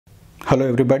Hello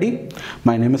everybody,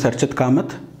 my name is Archit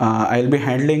Kamath. I'll be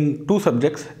handling two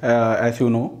subjects as you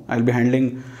know. I'll be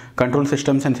handling control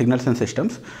systems and signals and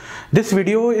systems. This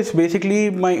video is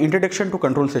basically my introduction to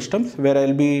control systems, where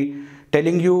I'll be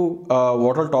telling you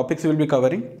what all topics we'll be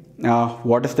covering,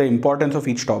 what is the importance of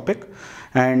each topic,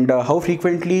 and how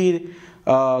frequently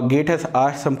GATE has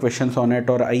asked some questions on it,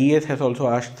 or IES has also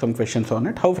asked some questions on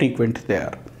it, how frequent they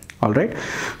are. All right,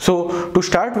 so to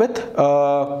start with,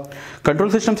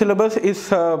 control system syllabus is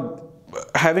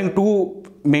having two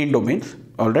main domains.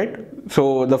 All right,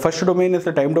 so the first domain is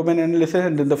the time domain analysis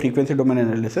and then the frequency domain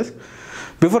analysis.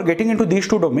 Before getting into these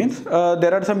two domains,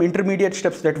 there are some intermediate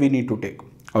steps that we need to take.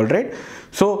 All right,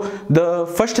 so the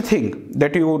first thing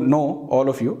that you know, all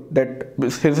of you, that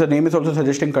since the name is also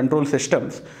suggesting control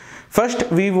systems,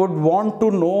 first we would want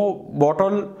to know what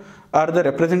all are the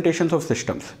representations of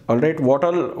systems. All right, what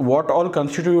all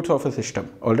constitutes of a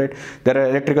system. All right, there are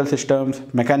electrical systems,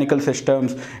 mechanical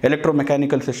systems,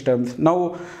 electromechanical systems.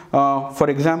 Now for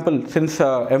example, since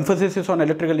emphasis is on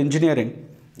electrical engineering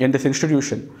in this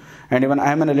institution, and even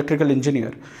I am an electrical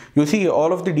engineer, you see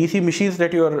all of the DC machines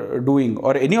that you are doing,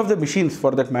 or any of the machines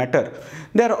for that matter,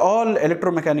 they are all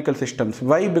electromechanical systems.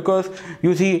 Why? Because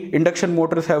you see induction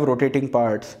motors have rotating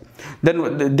parts,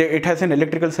 then it has an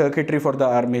electrical circuitry for the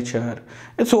armature,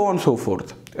 and so on and so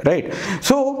forth, right?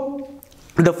 So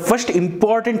the first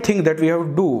important thing that we have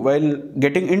to do while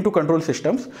getting into control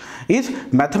systems is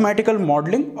mathematical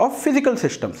modeling of physical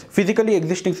systems. Physically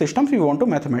existing systems, we want to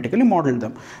mathematically model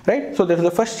them, right? So that is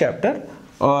the first chapter,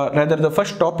 or rather the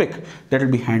first topic that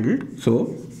will be handled.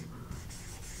 So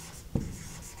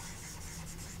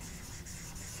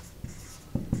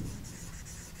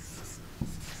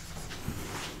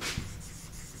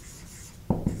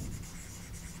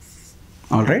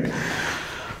all right,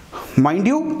 mind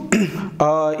you,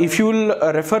 if you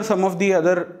will refer some of the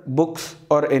other books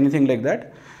or anything like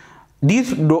that,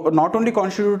 these not only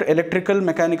constitute electrical,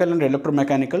 mechanical and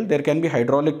electromechanical, there can be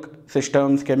hydraulic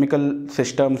systems, chemical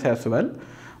systems as well,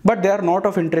 but they are not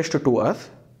of interest to us,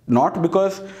 not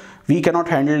because we cannot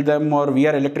handle them or we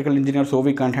are electrical engineers so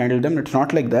we can't handle them. It's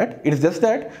not like that. It's just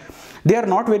that they are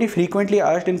not very frequently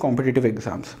asked in competitive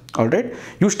exams. All right,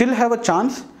 you still have a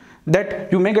chance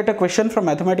that you may get a question from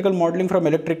mathematical modeling from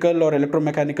electrical or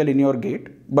electromechanical in your GATE,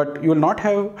 but you will not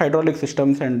have hydraulic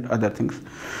systems and other things.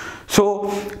 So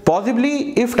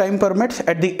possibly, if time permits,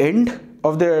 at the end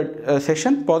of the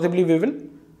session, possibly we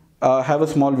will have a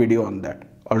small video on that.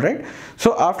 All right,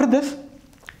 so after this,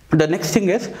 the next thing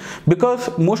is,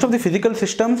 because most of the physical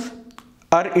systems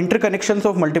are interconnections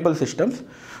of multiple systems,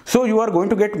 so you are going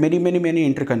to get many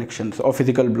interconnections of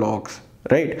physical blocks,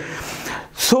 right?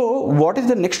 So what is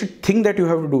the next thing that you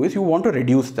have to do is you want to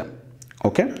reduce them.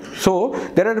 Okay, so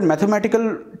there are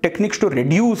mathematical techniques to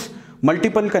reduce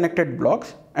multiple connected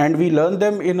blocks, and we learn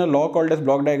them in a law called as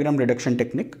block diagram reduction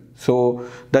technique. So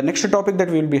the next topic that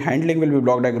we will be handling will be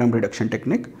block diagram reduction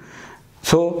technique.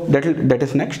 So that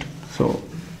is next. So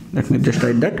let me just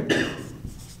write that.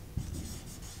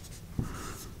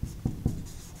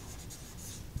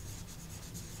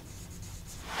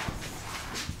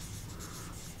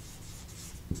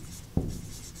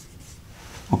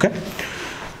 Okay.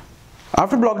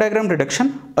 After block diagram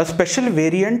reduction, a special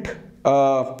variant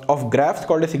of graphs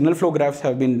called as signal flow graphs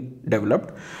have been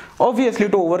developed. Obviously,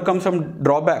 to overcome some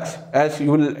drawbacks, as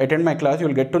you will attend my class, you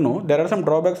will get to know there are some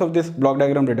drawbacks of this block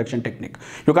diagram reduction technique.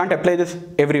 You can't apply this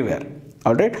everywhere.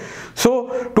 All right.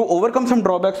 So to overcome some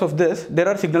drawbacks of this, there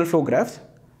are signal flow graphs,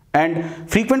 and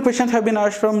frequent questions have been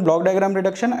asked from block diagram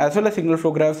reduction as well as signal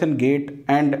flow graphs in GATE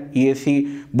and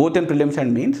ESE, both in prelims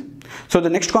and mains. So the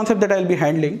next concept that I will be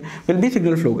handling will be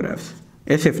signal flow graphs,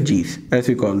 SFGs as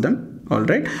we call them. All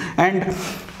right, and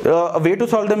a way to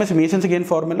solve them is Mason's gain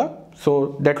formula.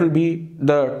 So that will be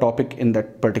the topic in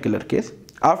that particular case.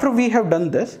 After we have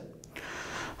done this,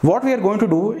 what we are going to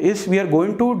do is we are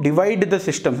going to divide the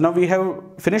systems. Now we have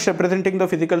finished representing the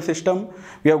physical system.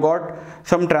 We have got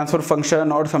some transfer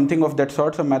function or something of that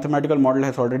sort. Some mathematical model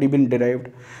has already been derived.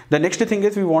 The next thing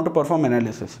is we want to perform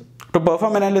analysis. To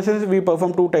perform analysis, we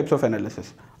perform two types of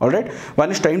analysis. All right.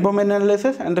 One is time domain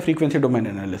analysis and the frequency domain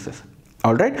analysis.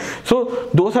 All right. So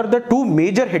those are the two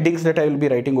major headings that I will be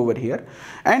writing over here.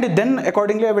 And then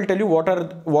accordingly, I will tell you what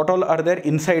all are there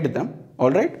inside them. All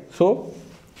right. So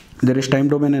there is time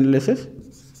domain analysis,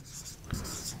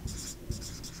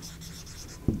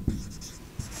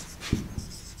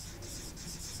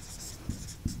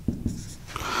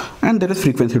 and there is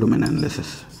frequency domain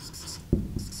analysis.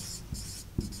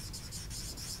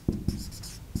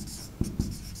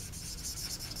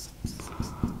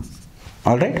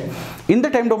 All right. In the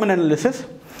time domain analysis,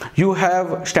 you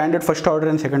have standard first order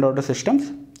and second order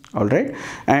systems. all right,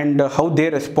 and how they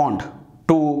respond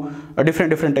to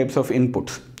different types of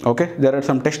inputs. Okay, there are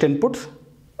some test inputs.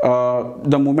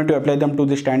 The moment you apply them to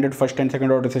the standard first and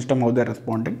second order system, how they're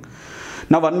responding.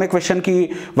 Now one may question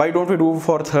ki, why don't we do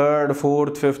for third,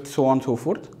 fourth, fifth, so on so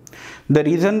forth. The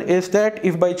reason is that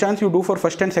if by chance you do for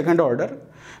first and second order,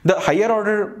 the higher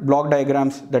order block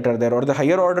diagrams that are there, or the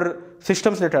higher order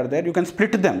systems that are there, you can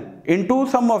split them into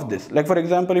some of this. Like for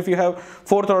example, if you have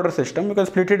fourth order system, you can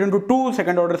split it into two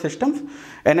second order systems.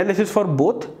 Analysis for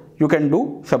both you can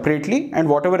do separately, and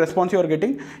whatever response you are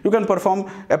getting, you can perform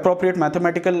appropriate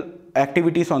mathematical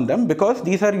activities on them, because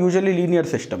these are usually linear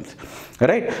systems,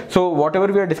 right? So whatever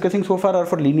we are discussing so far are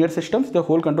for linear systems. The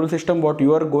whole control system what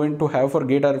you are going to have for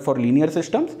GATE are for linear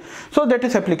systems, so that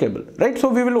is applicable, right? So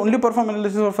we will only perform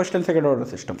analysis of first and second order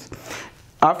systems.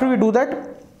 After we do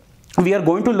that, we are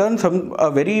going to learn a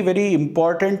very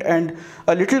important and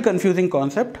a little confusing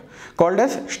concept called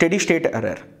as steady state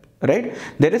error, right?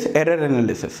 There is error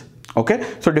analysis. Okay,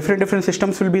 so different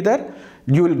systems will be there.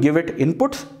 You will give it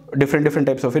inputs, different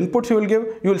types of inputs you will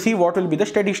give. You will see what will be the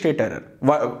steady state error,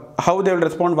 how they will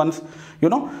respond once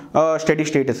steady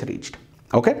state is reached.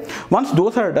 Okay, once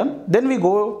those are done, then we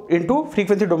go into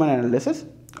frequency domain analysis.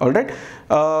 All right,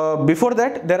 before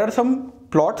that there are some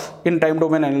plots in time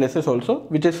domain analysis also,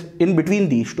 which is in between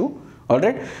these two. All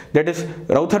right, that is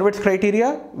Rao-Hurwitz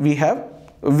criteria we have,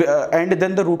 and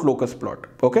then the root locus plot.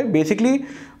 Okay, basically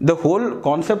the whole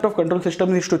concept of control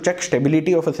systems is to check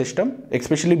stability of a system,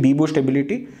 especially BBO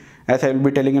stability, as I will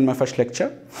be telling in my first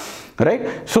lecture,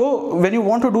 right? So when you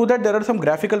want to do that, there are some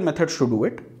graphical methods to do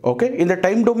it. Okay, in the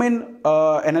time domain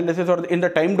analysis, or in the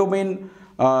time domain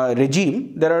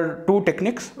regime, there are two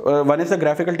techniques. One is the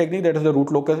graphical technique, that is the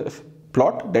root locus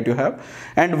plot that you have,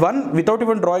 and one without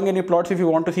even drawing any plots, if you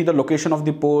want to see the location of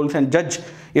the poles and judge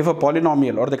if a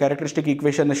polynomial or the characteristic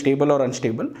equation is stable or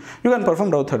unstable, you can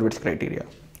perform Rao-Hurwitz criteria.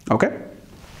 Okay,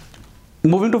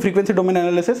 moving to frequency domain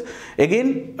analysis,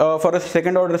 again for a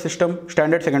second order system,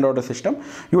 standard second order system,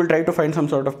 you will try to find some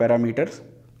sort of parameters.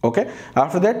 Okay,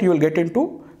 after that you will get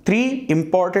into three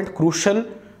important crucial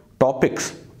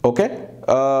topics, okay,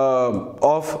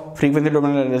 of frequency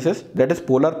domain analysis, that is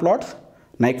polar plots,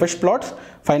 Nyquist plots,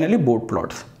 finally Bode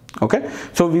plots. Okay,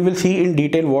 so we will see in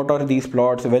detail what are these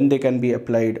plots, when they can be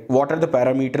applied, what are the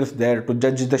parameters there to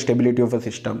judge the stability of a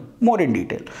system, more in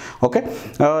detail. Okay,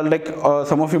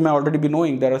 some of you may already be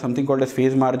knowing, there are something called as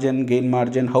phase margin, gain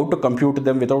margin, how to compute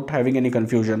them without having any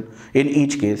confusion in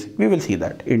each case. We will see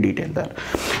that in detail there.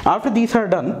 After these are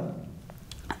done,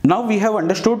 now we have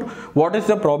understood what is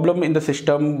the problem in the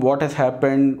system, what has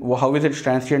happened, how is its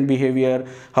transient behavior,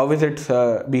 how is its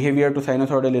behavior to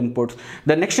sinusoidal inputs.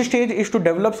 The next stage is to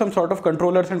develop some sort of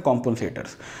controllers and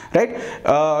compensators, right?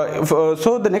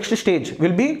 So the next stage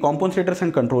will be compensators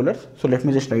and controllers. So let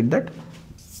me just write that.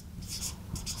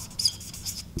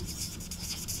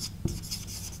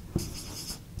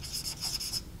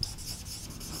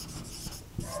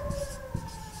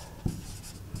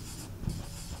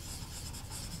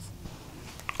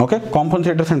 Okay,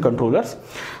 compensators and controllers.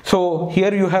 So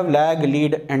here you have lag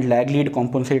lead and lag lead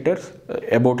compensators,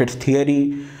 about its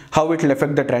theory, how it will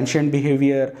affect the transient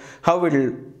behavior, how it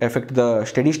will affect the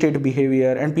steady state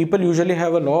behavior, and people usually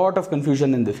have a lot of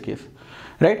confusion in this case,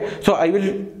 right? So I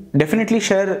will definitely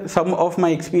share some of my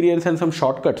experience and some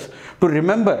shortcuts to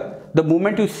remember. The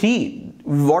moment you see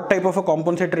what type of a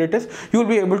compensator it is, you will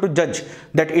be able to judge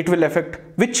that it will affect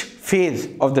which phase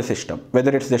of the system,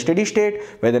 whether it's the steady state,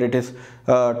 whether it is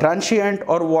transient,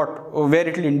 or where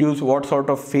it will induce what sort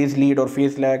of phase lead or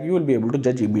phase lag. You will be able to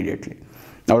judge immediately.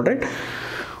 All right.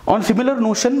 On similar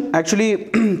notion, actually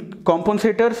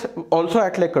compensators also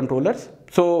act like controllers.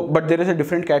 So, but there is a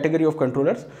different category of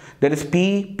controllers. There is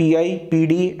P, PI,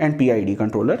 PD and PID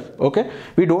controllers. Okay,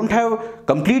 we don't have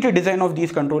complete design of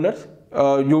these controllers.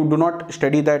 You do not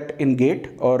study that in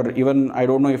GATE, or even I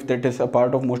don't know if that is a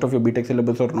part of most of your BTech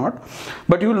syllabus or not.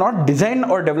 But you will not design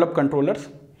or develop controllers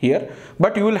here,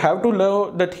 but you will have to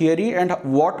learn the theory and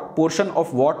what portion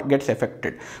of what gets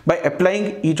affected by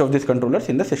applying each of these controllers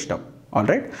in the system. All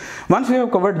right. Once we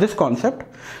have covered this concept,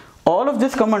 all of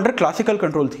this come under classical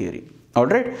control theory. All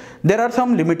right. There are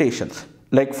some limitations.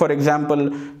 Like for example,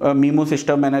 MIMO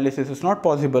system analysis is not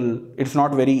possible. It's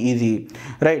not very easy,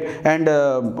 right? And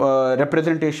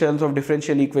representations of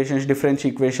differential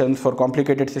equations for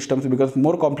complicated systems becomes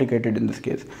more complicated in this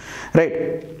case,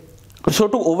 right? So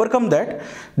to overcome that,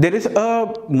 there is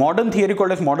a modern theory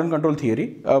called as modern control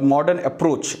theory, a modern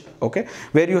approach, okay,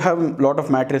 where you have a lot of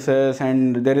matrices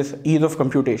and there is ease of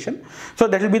computation. So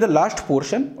that will be the last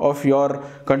portion of your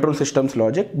control systems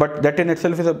logic, but that in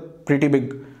itself is a pretty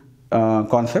big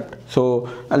concept. So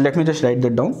let me just write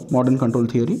that down. Modern control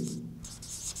theory.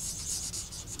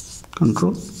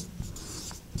 Control.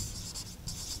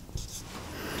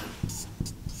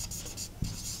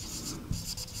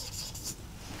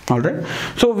 Alright,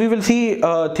 so we will see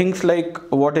things like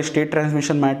what is state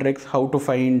transmission matrix, how to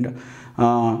find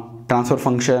transfer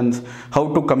functions,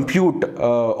 how to compute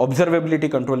observability,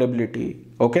 controllability.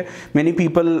 Okay, many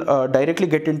people directly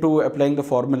get into applying the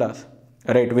formulas,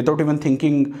 right, without even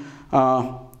thinking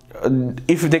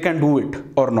if they can do it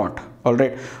or not.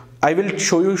 Alright, I will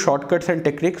show you shortcuts and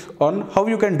techniques on how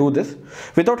you can do this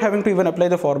without having to even apply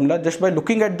the formula, just by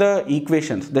looking at the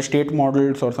equations, the state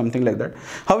models or something like that.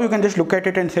 How you can just look at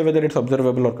it and say whether it's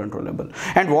observable or controllable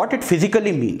and what it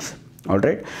physically means.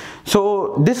 Alright,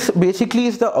 so this basically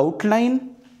is the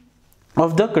outline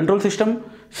of the control system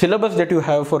syllabus that you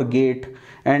have for GATE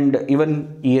and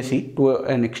even ESE to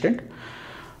an extent.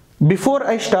 Before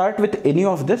I start with any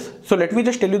of this, so let me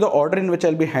just tell you the order in which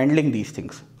I'll be handling these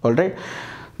things. Alright,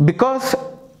 because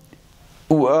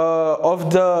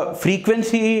of the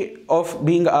frequency of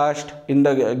being asked in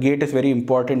the GATE is very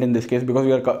important in this case, because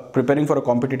we are preparing for a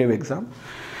competitive exam.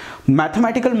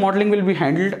 Mathematical modeling will be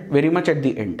handled very much at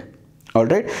the end.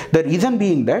 Alright, the reason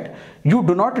being that you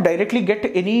do not directly get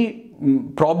any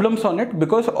problems on it,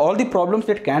 because all the problems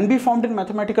that can be formed in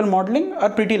mathematical modeling are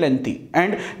pretty lengthy,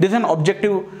 and this is an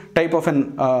objective type of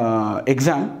an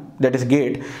exam, that is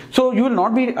GATE. So you will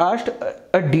not be asked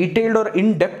a detailed or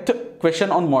in-depth question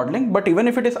on modeling, but even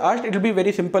if it is asked, it will be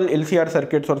very simple LCR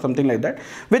circuits or something like that,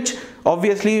 which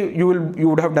obviously you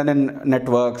would have done in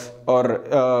networks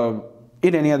or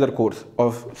in any other course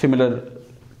of similar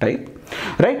type,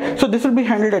 right? So this will be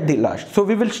handled at the last. So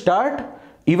we will start,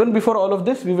 even before all of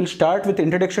this, we will start with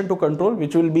introduction to control,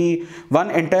 which will be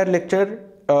one entire lecture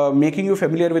making you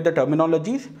familiar with the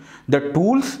terminologies, the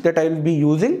tools that I will be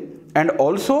using, and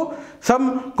also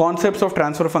some concepts of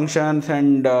transfer functions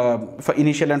and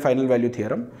initial and final value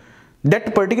theorem.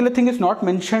 That particular thing is not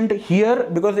mentioned here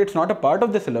because it's not a part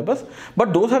of the syllabus,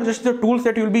 but those are just the tools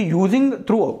that you will be using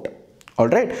throughout.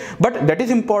 Alright, but that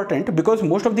is important because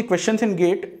most of the questions in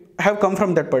GATE have come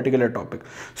from that particular topic.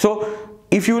 So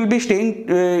if you will be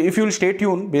if you will stay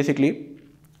tuned basically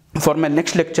for my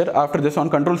next lecture after this on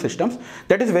control systems,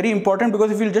 that is very important,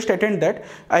 because if you will just attend that,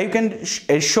 I can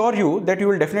assure you that you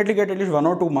will definitely get at least 1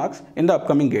 or 2 marks in the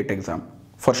upcoming GATE exam,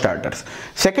 for starters.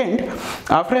 Second,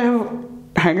 after I have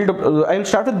handled, I will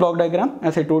start with block diagram.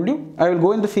 As I told you, I will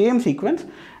go in the same sequence.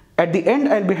 At the end,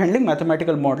 I will be handling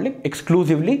mathematical modeling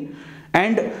exclusively,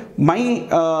 and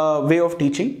my way of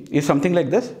teaching is something like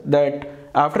this, that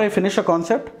after I finish a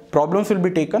concept, problems will be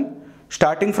taken,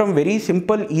 starting from very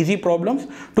simple, easy problems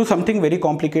to something very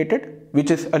complicated, which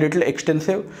is a little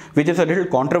extensive, which is a little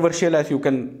controversial, as you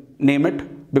can name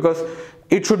it, because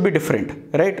it should be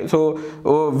different, right? So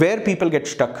where people get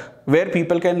stuck, where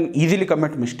people can easily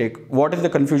commit mistake, what is the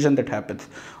confusion that happens,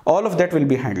 all of that will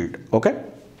be handled. Okay,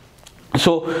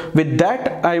 so with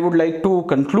that, I would like to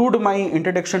conclude my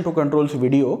introduction to controls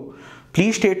video.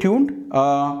 Please stay tuned,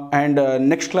 and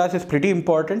next class is pretty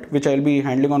important, which I will be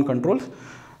handling on controls.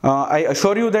 I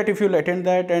assure you that if you will attend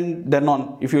that and then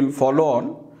on, if you will follow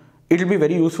on, it will be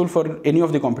very useful for any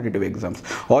of the competitive exams.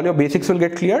 All your basics will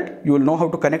get cleared. You will know how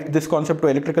to connect this concept to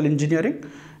electrical engineering,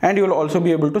 and you will also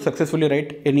be able to successfully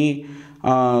write any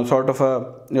sort of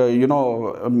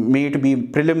a, may it be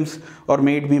prelims or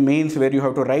may it be mains where you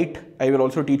have to write. I will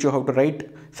also teach you how to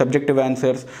write subjective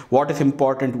answers, what is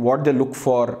important, what they look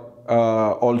for.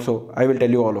 Also, I will tell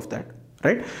you all of that,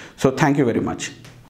 right? So thank you very much.